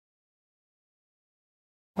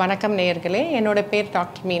வணக்கம் நேயர்களே என்னோட பேர்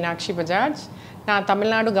Dr.meenakshi Bajaj நான்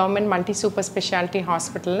Tamil Nadu government multi super speciality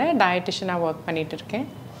ஹாஸ்பிட்டல்ல டயட்டிஷியனா வர்க் பண்ணிட்டு இருக்கேன்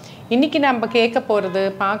இன்னைக்கு நம்ம கேட்க போறது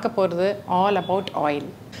பார்க்க போறது all about oil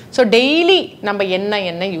so daily நம்ம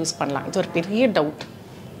எண்ணெய் யூஸ் பண்ணலாம் இது ஒரு பெரிய டவுட்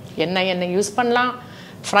எண்ணெய் யூஸ் பண்ணலாம்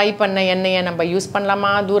ஃப்ரை பண்ண எண்ணெயை நம்ம யூஸ்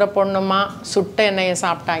பண்ணலாமா தூர போடணுமா சுட்ட எண்ணெயை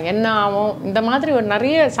சாப்பிட்டா என்ன ஆகும் இந்த மாதிரி ஒரு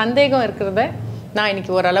நிறைய சந்தேகம் இருக்குறத நான்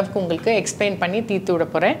இன்னைக்கு ஒரு அளவுக்கு உங்களுக்கு எக்ஸ்பிளைன் பண்ணி தீர்த்து விட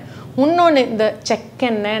போறேன் இன்னொன்னு இந்த செக்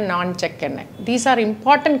எண்ணெய் நான் செக் எண்ணெய் these are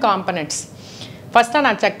important components first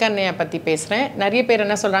நான் செக் எண்ணெயை பத்தி பேசுறேன் நிறைய பேர்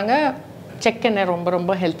என்ன சொல்றாங்க செக் எண்ணெய்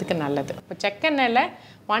ரொம்ப ஹெல்த்துக்கு நல்லது இப்போ செக் எண்ணெயில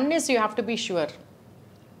one is you have to be sure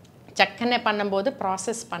check எண்ணெய் பண்ணும்போது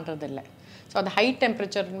ப்ராசஸ் பண்றது இல்ல so the high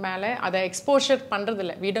temperature மேல அத எக்ஸ்போஷர் பண்றது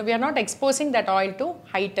இல்ல we are not exposing that oil to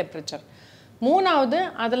high temperature மூணாவது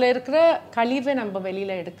அதுல இருக்கிற கழிவை நம்ம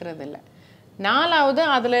வெளியில எடுக்கிறது இல்ல நாலாவது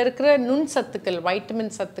அதுல இருக்கிற நுண் சத்துக்கள்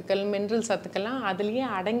வைட்டமின் சத்துக்கள் மினரல் சத்துக்கள்லாம் அதுலயே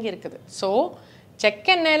அடங்கி இருக்குது சோ செக்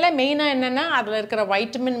எண்ணெயில மெயினா என்னன்னா அதுல இருக்கிற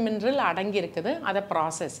வைட்டமின் மினரல் அடங்கி இருக்குது அத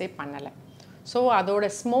ப்ராசஸே பண்ணல சோ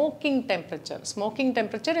அதோட smoking temperature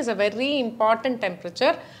is a very important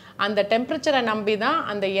temperature அந்த டெம்பரேச்சரை நம்பி தான்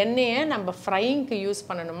அந்த எண்ணெயை நம்ம ஃப்ரைங்க்கு யூஸ்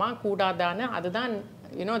பண்ணணுமா கூடாதான்னு அதுதான்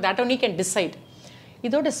you know that only can decide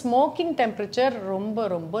இதோட ஸ்மோக்கிங் டெம்பரேச்சர்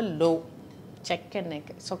ரொம்ப லோ செக்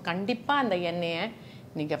எண்ணெய்க்கு ஸோ கண்டிப்பாக அந்த எண்ணெயை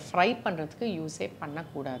நீங்கள் ஃப்ரை பண்ணுறதுக்கு யூஸே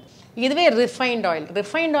பண்ணக்கூடாது இதுவே ரிஃபைன்ட்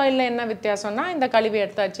ஆயிலில் என்ன வித்தியாசம்னா இந்த கழிவு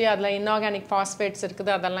எடுத்தாச்சு அதில் இன்ஆர்கானிக் ஃபாஸ்பேட்ஸ்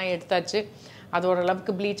இருக்குது அதெல்லாம் எடுத்தாச்சு அது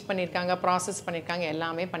ஓரளவுக்கு ப்ளீச் பண்ணியிருக்காங்க ப்ராசஸ் பண்ணியிருக்காங்க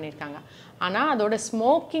எல்லாமே பண்ணியிருக்காங்க ஆனால் அதோட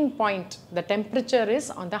smoking point the temperature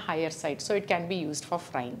is on the higher side so it can be used for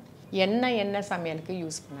frying எண்ணெய் சமையலுக்கு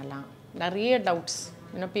யூஸ் பண்ணலாம் நிறைய டவுட்ஸ்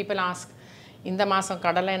யூனோ பீப்புள் ஆஸ்க் இந்த மாதம்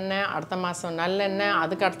கடலை எண்ணெய் அடுத்த மாதம் நல்லெண்ணெய்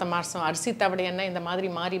அதுக்கு அடுத்த மாதம் அரிசி தவிடு எண்ணெய் இந்த மாதிரி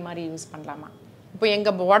மாறி யூஸ் பண்ணலாமா இப்போ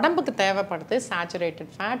எங்கள் உடம்புக்கு தேவைப்படுது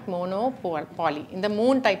சேச்சுரேட்டட் ஃபேட் மோனோ பாலி இந்த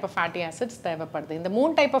 3 டைப் ஆஃப் ஃபேட்டி ஆசிட்ஸ் தேவைப்படுது இந்த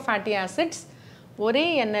 3 டைப் ஆஃப் ஃபேட்டி ஆசிட்ஸ் ஒரே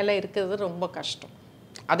எண்ணெயில் இருக்கிறது ரொம்ப கஷ்டம்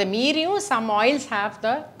அதை மீறியும் some oils have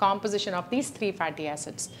the composition of these 3 fatty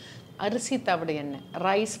acids அரிசி தவிடு எண்ணெய்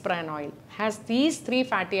rice PRAN oil has these 3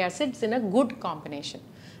 fatty acids in a good combination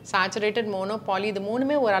saturated mono poly இது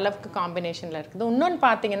மூணுமே ஒரு அளவுக்கு காம்பினேஷன்ல இருக்குது இன்னொன்னு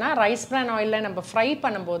பாத்தீங்கன்னா ரைஸ் பிரான் ஆயில்ல நம்ம ஃப்ரை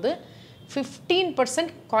பண்ணும்போது 15%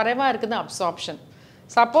 குறைவா இருக்குது அப்சார்ப்ஷன்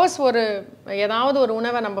சப்போஸ் ஒரு ஏதாவது ஒரு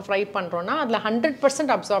உணவை நம்ம ஃப்ரை பண்றோம்னா அதுல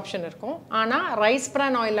 100% அப்சார்ப்ஷன் இருக்கும் ஆனா ரைஸ்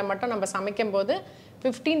பிரான் ஆயில்ல மட்டும் நம்ம சமைக்கும்போது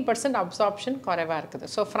 15% அப்சார்ப்ஷன் குறைவா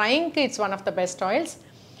இருக்குது so frying it's one of the best oils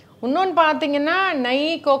இன்னொன்னு பாத்தீங்கன்னா நெய்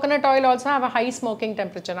coconut oil also have a high smoking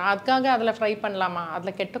temperature அதுக்காக அதுல ஃப்ரை பண்ணலாமா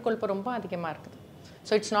அதுல கெட்ட கொழுப்பு ரொம்ப அதிகமா இருக்குது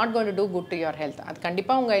so it's not going to do good to your health அது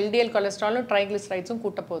கண்டிப்பா உங்க LDL cholesterolம் triglycerideஸும்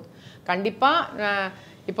கூட்ட போகுது கண்டிப்பா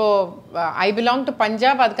இப்போ I belong to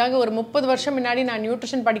Punjab அதுக்காக ஒரு 30 வருஷம் முன்னாடி நான்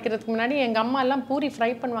நியூட்ரிஷன் படிக்கிறதுக்கு முன்னாடி எங்க அம்மா எல்லாம் பூரி ஃப்ரை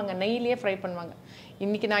பண்ணுவாங்க நெய்யிலே ஃப்ரை பண்ணுவாங்க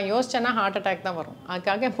இன்னைக்கு நான் யோசிச்சேனா ஹார்ட் அட்டாக் தான் வரும்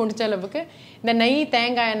அதுக்காக முடிஞ்ச அளவுக்கு இந்த நெய்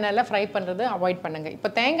தேங்காய் எண்ணெய்ல ஃப்ரை பண்றது அவாய்ட் பண்ணுங்க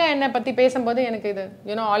இப்போ தேங்காய் எண்ணெய் பத்தி பேசும்போது எனக்கு இது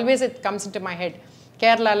you know always it comes into my head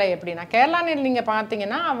கேரளால எப்படினா கேரளால நீங்க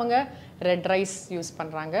பாத்தீங்கன்னா அவங்க ரெட் ரைஸ் யூஸ்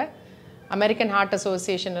பண்றாங்க அமெரிக்கன் ஹார்ட்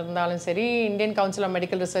அசோசியேஷன் இருந்தாலும் சரி இந்தியன் கவுன்சில் ஆஃப்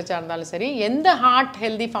மெடிக்கல் ரிசர்ச்சா இருந்தாலும் சரி எந்த ஹார்ட்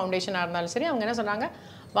ஹெல்தி ஃபவுண்டேஷனா இருந்தாலும் சரி அவங்க என்ன சொல்றாங்க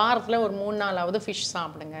வாரத்துல ஒரு 3 நாளாவது ஃபிஷ்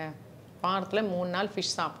சாப்பிடுங்க வாரத்துல 3 நாள்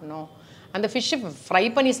ஃபிஷ் சாப்பிடணும் அந்த ஃபிஷ் ஃப்ரை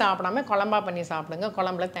பண்ணி சாப்பிடாம குழம்பா பண்ணி சாப்பிடுங்க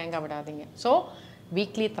குழம்புல தேங்காய் விடாதீங்க so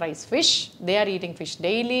weekly thrice fish they are eating fish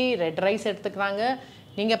daily red rice எடுத்துக்கறாங்க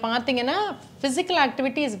நீங்க பாத்தீங்கன்னா physical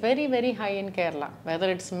activity is very high in Kerala whether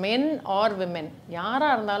it's men or women யாரா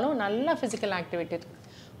இருந்தாலும் நல்ல physical activity இருக்கு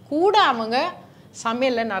கூட அவங்க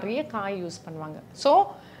சமையல்ல நிறைய காய் யூஸ் பண்ணுவாங்க சோ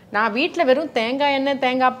நான் வீட்ல வெறும் தேங்காய் எண்ணெய்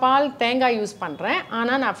தேங்காய் பால் தேங்காய் யூஸ் பண்றேன்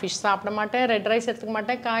ஆனா நான் fish சாப்பிட மாட்டேன் ரெட் ரைஸ் எடுத்துக்க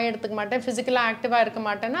மாட்டேன் காய் எடுத்துக்க மாட்டேன் physically ஆக்டிவா இருக்க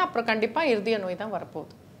மாட்டேன்னா அப்புறம் கண்டிப்பா இருதய நோய் தான்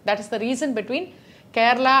வரப்போகுது that is the reason between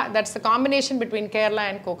Kerala that's the combination between Kerala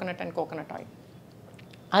and coconut oil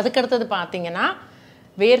அதுக்கு அடுத்து பாத்தீங்கன்னா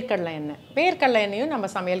வேர்க்கடலை எண்ணெயும் நம்ம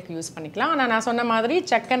சமையலுக்கு யூஸ் பண்ணிக்கலாம் ஆனா நான் சொன்ன மாதிரி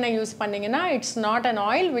செக் எண்ணெய் யூஸ் பண்ணீங்கன்னா it's not an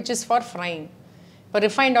oil which is for frying but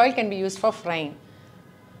refined oil can be used for frying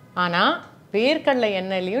ஆனா வேர்க்கடலை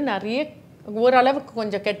எண்ணெயிலயும் நிறைய ஒரு அளவுக்கு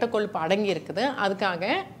கொஞ்சம் கெட்ட கொழுப்பு அடங்கி இருக்குது அதுக்காக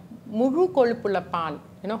முழு கொழுப்புள்ள பால்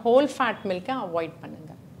whole fat milk அவாய்ட்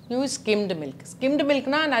பண்ணுங்க யூஸ் skimmed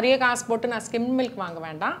milkனா நிறைய காசு போட்டு நான் skimmed milk வாங்க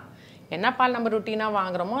வேண்டாம் என்ன பால் நம்ம ரூட்டீனா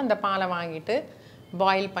வாங்குறோமோ அந்த பாலை வாங்கிட்டு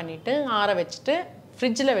பாயில் பண்ணிட்டு ஆற வச்சிட்டு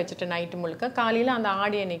ஃப்ரிட்ஜ்ல வச்சிட்டு நைட் முழுக்க காலையில அந்த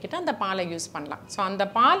ஆடியை நீக்கிட்டு அந்த பாலை யூஸ் பண்ணலாம் சோ அந்த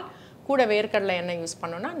பால் கூட வேர்க்கடலை எண்ணெய் யூஸ்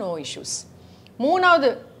பண்ணோம்னா நோ இஷ்யூஸ் மூணாவது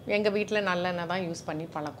எங்க வீட்ல நல்லெண்ணெய் தான் யூஸ் பண்ணி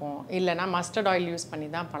பழக்கம் இல்லனா மஸ்டர்ட் ஆயில் யூஸ் பண்ணி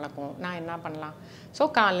தான் பழக்கம் நான் என்ன பண்ணலாம் சோ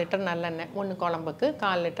 1/4 லிட்டர் நல்லெண்ணெய் ஒன்னு குழம்புக்கு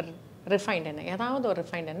 1/4 லிட்டர் ரிஃபைன்ட் எண்ணெய் ஏதாவது ஒரு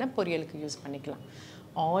ரிஃபைன்ட் எண்ணெய் பொரியலுக்கு யூஸ் பண்ணிக்கலாம்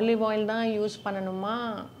ஆலிவ் ஆயில் தான் யூஸ் பண்ணணுமா,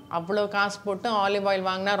 அவ்வளோ காசு போட்டு ஆலிவ் ஆயில்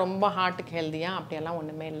வாங்கினா ரொம்ப ஹார்ட்டுக்கு ஹெல்த்தியா? அப்படியெல்லாம்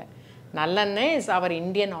ஒன்றுமே இல்லை. நல்லெண்ணெய் is our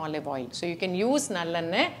Indian olive oil. So you can use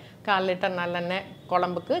நல்லெண்ணெய், 1/4 லிட்டர் நல்லெண்ணெய்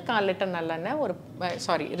குழம்புக்கு, 1/4 லிட்டர் நல்லெண்ணெய் ஒரு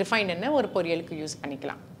ரிஃபைண்ட் எண்ணெய் ஒரு பொரியலுக்கு யூஸ்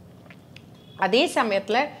பண்ணிக்கலாம். அதே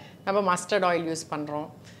சமயத்தில் நம்ம மஸ்டர்ட் ஆயில் யூஸ் பண்ணுறோம்,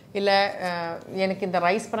 இல்லை எனக்கு இந்த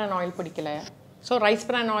ரைஸ் பிரான் ஆயில் பிடிக்கல, so rice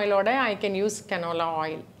PRAN ஆயிலோட I can use canola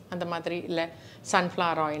oil அந்த மாதிரி, இல்லை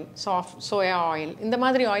சன்ஃப்ளவர் ஆயில், சோயா ஆயில், இந்த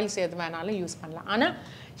மாதிரி ஆயில்ஸ் எது வேணாலும் யூஸ் பண்ணலாம். ஆனால்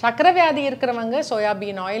சர்க்கரை வியாதி இருக்கிறவங்க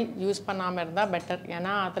சோயாபீன் ஆயில் யூஸ் பண்ணாமல் இருந்தால் பெட்டர்.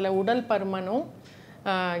 ஏன்னா அதில் உடல் பருமனும்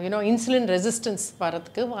இன்சுலின் ரெசிஸ்டன்ஸ்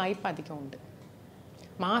வரதுக்கு வாய்ப்பு அதிகம் உண்டு.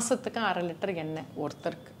 மாதத்துக்கு 1/2 லிட்டர் எண்ணெய்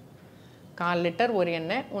ஒருத்தருக்கு, 1/4 லிட்டர் ஒரு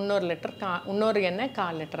எண்ணெய், இன்னொரு எண்ணெய்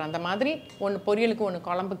 1/4 லிட்டர், அந்த மாதிரி ஒன்று பொரியலுக்கு ஒன்று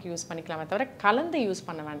குழம்புக்கு யூஸ் பண்ணிக்கலாமே தவிர கலந்து யூஸ்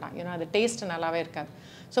பண்ண வேண்டாம். அது டேஸ்ட் நல்லாவே இருக்காது.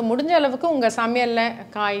 ஸோ முடிஞ்ச அளவுக்கு உங்கள் சமையலில்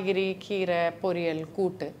காய்கறி, கீரை, பொரியல்,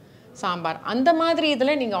 கூட்டு, சாம்பார் அந்த மாதிரி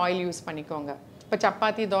இதில் நீங்கள் ஆயில் யூஸ் பண்ணிக்கோங்க. இப்போ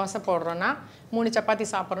சப்பாத்தி தோசை போடுறோன்னா 3 சப்பாத்தி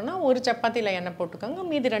சாப்பிட்றோன்னா 1 சப்பாத்தியில் எண்ணெய் போட்டுக்கோங்க,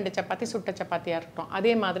 மீதி 2 சப்பாத்தி சுட்ட சப்பாத்தியாக இருக்கட்டும்,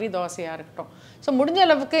 அதே மாதிரி தோசையாக இருக்கட்டும். ஸோ முடிஞ்ச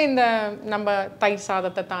அளவுக்கு இந்த நம்ம தயிர்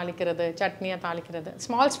சாதத்தை தாளிக்கிறது, சட்னியை தாளிக்கிறது,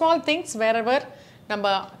 ஸ்மால் திங்ஸ் வேறெவர்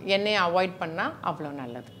நம்ம எண்ணெயை அவாய்ட் பண்ணால் அவ்வளோ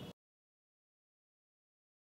நல்லது.